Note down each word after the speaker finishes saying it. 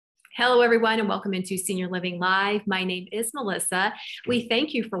Hello, everyone, and welcome into Senior Living Live. My name is Melissa. We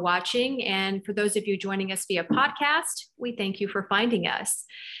thank you for watching. And for those of you joining us via podcast, we thank you for finding us.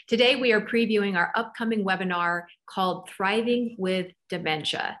 Today, we are previewing our upcoming webinar called Thriving with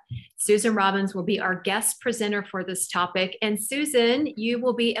Dementia. Susan Robbins will be our guest presenter for this topic. And Susan, you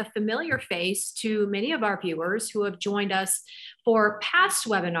will be a familiar face to many of our viewers who have joined us for past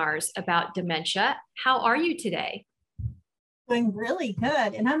webinars about dementia. How are you today? Doing really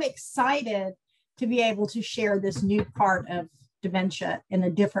good. And I'm excited to be able to share this new part of dementia in a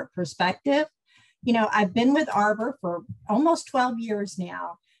different perspective. You know, I've been with Arbor for almost 12 years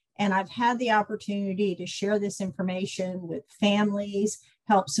now, and I've had the opportunity to share this information with families,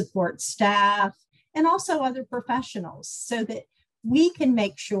 help support staff, and also other professionals so that we can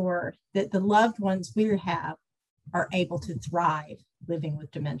make sure that the loved ones we have are able to thrive living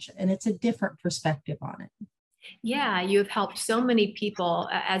with dementia. And it's a different perspective on it. Yeah, you have helped so many people,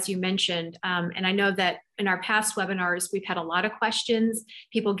 as you mentioned. And I know that in our past webinars, we've had a lot of questions.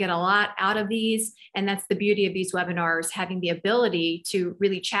 People get a lot out of these. And that's the beauty of these webinars, having the ability to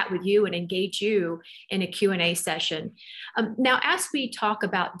really chat with you and engage you in a Q&A session. Now, as we talk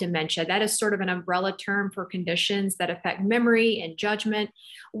about dementia, that is sort of an umbrella term for conditions that affect memory and judgment.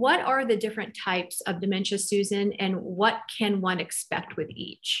 What are the different types of dementia, Susan, and what can one expect with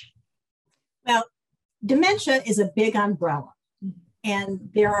each? Well, dementia is a big umbrella, and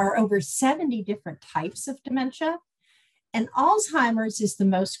there are over 70 different types of dementia. And Alzheimer's is the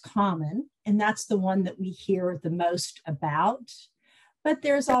most common, and that's the one that we hear the most about. But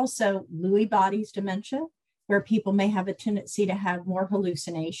there's also Lewy bodies dementia, where people may have a tendency to have more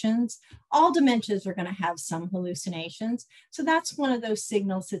hallucinations. All dementias are going to have some hallucinations. So that's one of those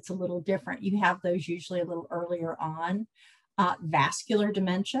signals that's a little different. You have those usually a little earlier on. Vascular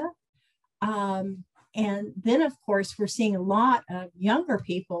dementia. And then, of course, we're seeing a lot of younger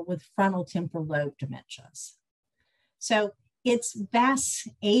people with frontal temporal lobe dementias. So it's vast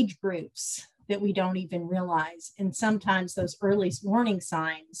age groups that we don't even realize. And sometimes those early warning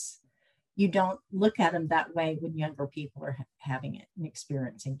signs, you don't look at them that way when younger people are having it and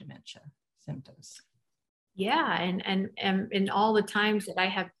experiencing dementia symptoms. Yeah, and all the times that I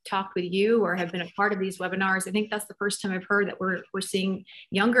have talked with you or have been a part of these webinars, I think that's the first time I've heard that we're seeing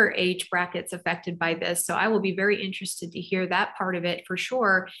younger age brackets affected by this. So I will be very interested to hear that part of it for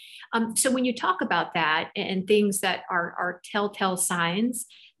sure. So when you talk about that and things that are telltale signs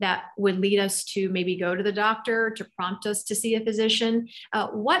that would lead us to maybe go to the doctor, to prompt us to see a physician,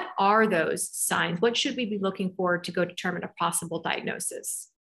 what are those signs? What should we be looking for to go determine a possible diagnosis?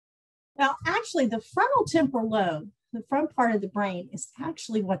 Well, actually, the frontal temporal lobe, the front part of the brain, is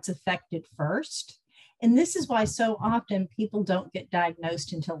actually what's affected first. And this is why so often people don't get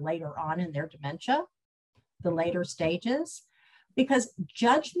diagnosed until later on in their dementia, the later stages, because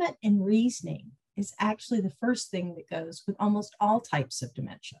judgment and reasoning is actually the first thing that goes with almost all types of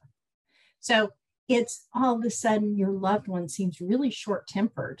dementia. So it's all of a sudden your loved one seems really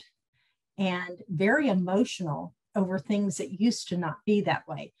short-tempered and very emotional over things that used to not be that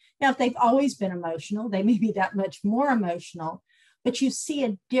way. Now, if they've always been emotional, they may be that much more emotional, but you see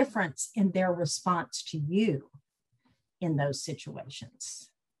a difference in their response to you in those situations.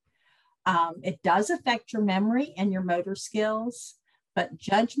 It does affect your memory and your motor skills, but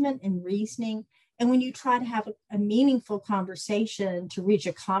judgment and reasoning, and when you try to have a meaningful conversation to reach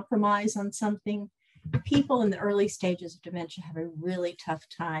a compromise on something, people in the early stages of dementia have a really tough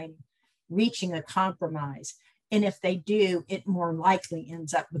time reaching a compromise. And if they do, it more likely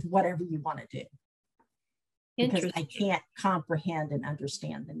ends up with whatever you want to do. Because I can't comprehend and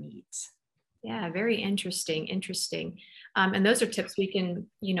understand the needs. Yeah, very interesting. And those are tips we can,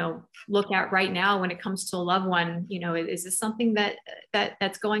 look at right now when it comes to a loved one. Is this something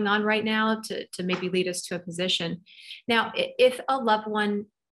that's going on right now to maybe lead us to a physician? Now, if a loved one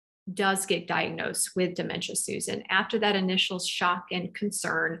does get diagnosed with dementia, Susan, after that initial shock and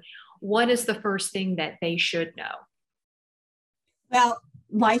concern, what is the first thing that they should know? Well,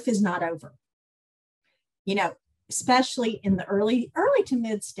 life is not over. Especially in the early to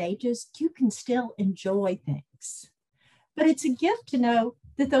mid stages, you can still enjoy things. But it's a gift to know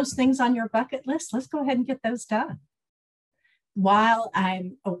that those things on your bucket list, let's go ahead and get those done. While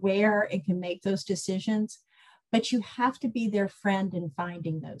I'm aware and can make those decisions, but you have to be their friend in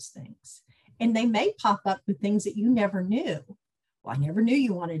finding those things. And they may pop up with things that you never knew. Well, I never knew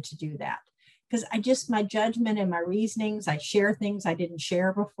you wanted to do that, because my judgment and my reasonings, I share things I didn't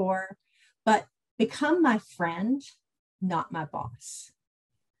share before, but become my friend, not my boss.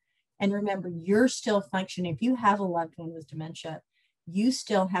 And remember, you're still functioning. If you have a loved one with dementia, you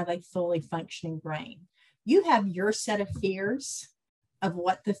still have a fully functioning brain. You have your set of fears, of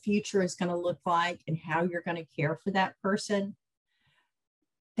what the future is going to look like and how you're going to care for that person,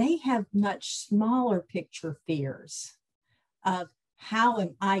 they have much smaller picture fears of how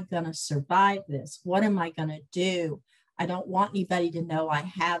am I going to survive this? What am I going to do? I don't want anybody to know I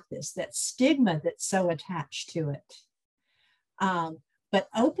have this, that stigma that's so attached to it. But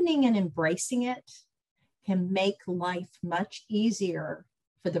opening and embracing it can make life much easier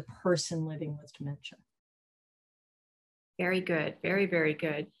for the person living with dementia. Very good. Very, very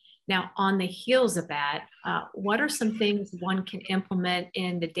good. Now, on the heels of that, what are some things one can implement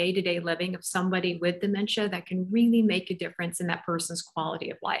in the day-to-day living of somebody with dementia that can really make a difference in that person's quality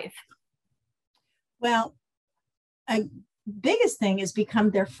of life? Well, a biggest thing is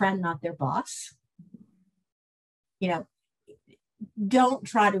become their friend, not their boss. You know, don't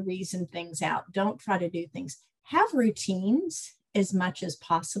try to reason things out. Don't try to do things. Have routines as much as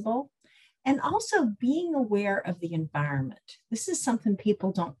possible. And also being aware of the environment. This is something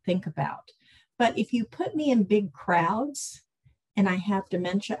people don't think about. But if you put me in big crowds and I have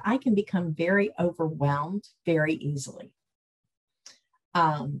dementia, I can become very overwhelmed very easily.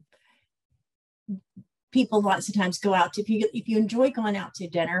 People lots of times go out to, if you enjoy going out to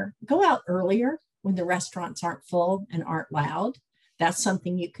dinner, go out earlier when the restaurants aren't full and aren't loud. That's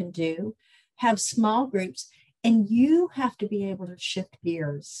something you can do. Have small groups, and you have to be able to shift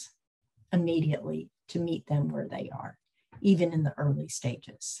gears immediately to meet them where they are, even in the early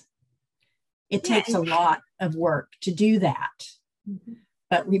stages. It takes a lot of work to do that. Mm-hmm.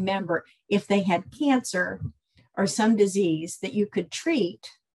 But remember, if they had cancer or some disease that you could treat,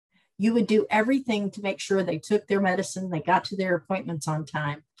 you would do everything to make sure they took their medicine, they got to their appointments on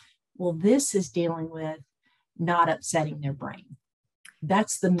time. Well, this is dealing with not upsetting their brain.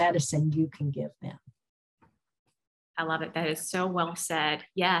 That's the medicine you can give them. I love it. That is so well said.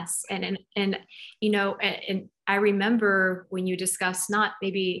 Yes. And you know, and I remember when you discussed not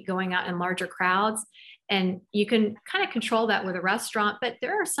maybe going out in larger crowds, and you can kind of control that with a restaurant, but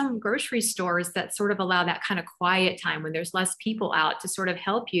there are some grocery stores that sort of allow that kind of quiet time when there's less people out to sort of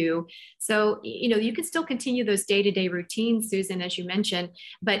help you. So, you know, you can still continue those day-to-day routines, Susan, as you mentioned,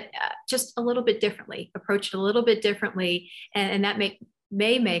 but just a little bit differently, approach it a little bit differently. And that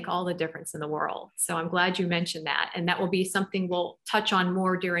may make all the difference in the world. So I'm glad you mentioned that. And that will be something we'll touch on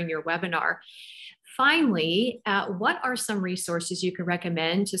more during your webinar. Finally, what are some resources you can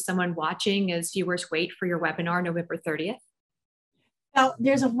recommend to someone watching as viewers wait for your webinar November 30th? Well,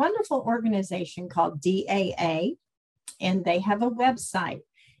 there's a wonderful organization called DAA, and they have a website.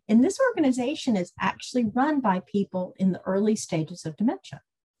 And this organization is actually run by people in the early stages of dementia.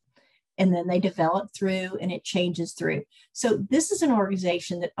 And then they develop through and it changes through. So this is an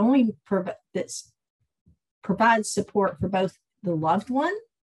organization that only provides support for both the loved one,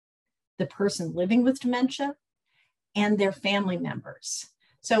 the person living with dementia, and their family members.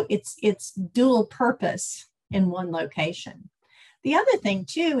 So it's dual purpose in one location. The other thing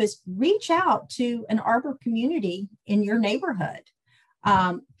too is reach out to an Arbor community in your neighborhood.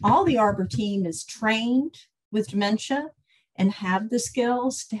 All the Arbor team is trained with dementia and have the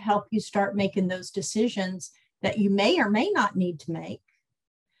skills to help you start making those decisions that you may or may not need to make,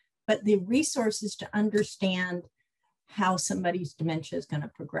 but the resources to understand how somebody's dementia is going to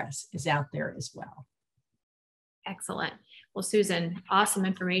progress is out there as well. Excellent. Well, Susan, awesome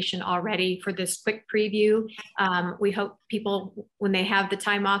information already for this quick preview. We hope people, when they have the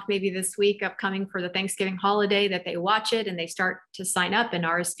time off, maybe this week upcoming for the Thanksgiving holiday, that they watch it and they start to sign up and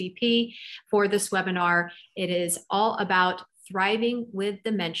RSVP for this webinar. It is all about Thriving with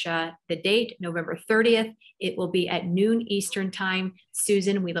Dementia. The date, November 30th. It will be at noon Eastern time.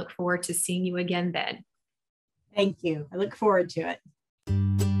 Susan, we look forward to seeing you again then. Thank you. I look forward to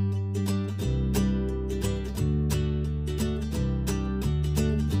it.